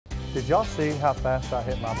Did y'all see how fast I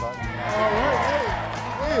hit my button?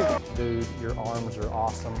 Dude, your arms are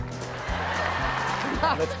awesome.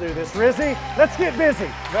 Let's do this. Rizzy, let's get busy.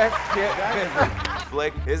 Let's get busy.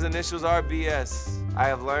 Blake, his initials are BS. I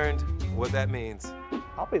have learned what that means.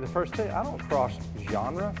 I'll be the first to. I don't cross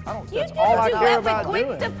genre. I don't. You That's do all I do care that about with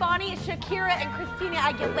Gwen doing. Stefani, Shakira, and Christina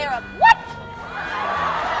Aguilera. What?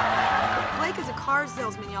 Blake is a car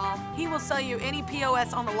salesman, y'all. He will sell you any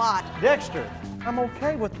POS on the lot. Dexter, I'm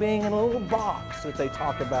okay with being in a little box that they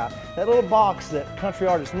talk about. That little box that country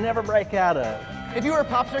artists never break out of. If you were a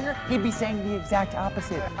pop singer, he'd be saying the exact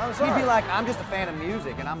opposite. I'm He'd sorry. be like, I'm just a fan of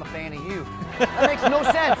music and I'm a fan of you. That makes no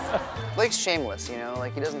sense. Blake's shameless, you know,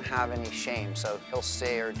 like he doesn't have any shame, so he'll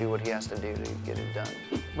say or do what he has to do to get it done.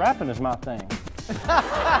 Rapping is my thing.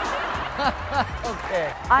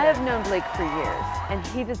 Okay. I have known Blake for years, and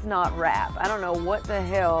he does not rap. I don't know what the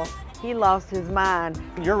hell, he lost his mind.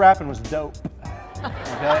 Your rapping was dope.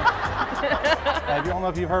 Okay? I don't know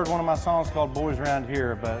if you've heard one of my songs called Boys Around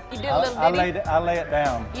Here, but You did a little I ditty? lay it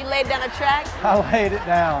down. You laid down a track? I laid it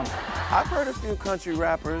down. I've heard a few country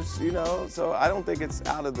rappers, you know, so I don't think it's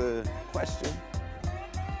out of the question.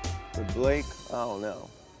 But Blake, I don't know.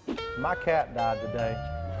 My cat died today,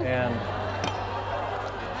 and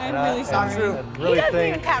I'm really sorry. I He really doesn't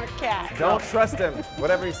think even have a cat. Don't trust him.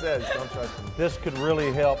 Whatever he says, don't trust him. this could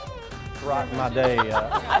really help brighten my day.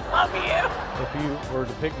 I love you. If you were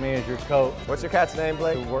to pick me as your coach, What's your cat's name,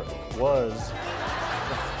 Blake? was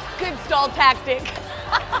Good stall tactic.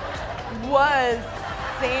 Was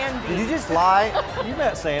Sandy. Did you just lie? You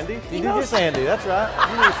met Sandy. You knew Sandy, that's right.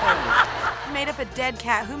 You knew Sandy. Made up a dead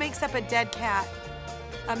cat. Who makes up a dead cat?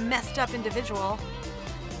 A messed up individual.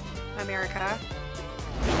 America.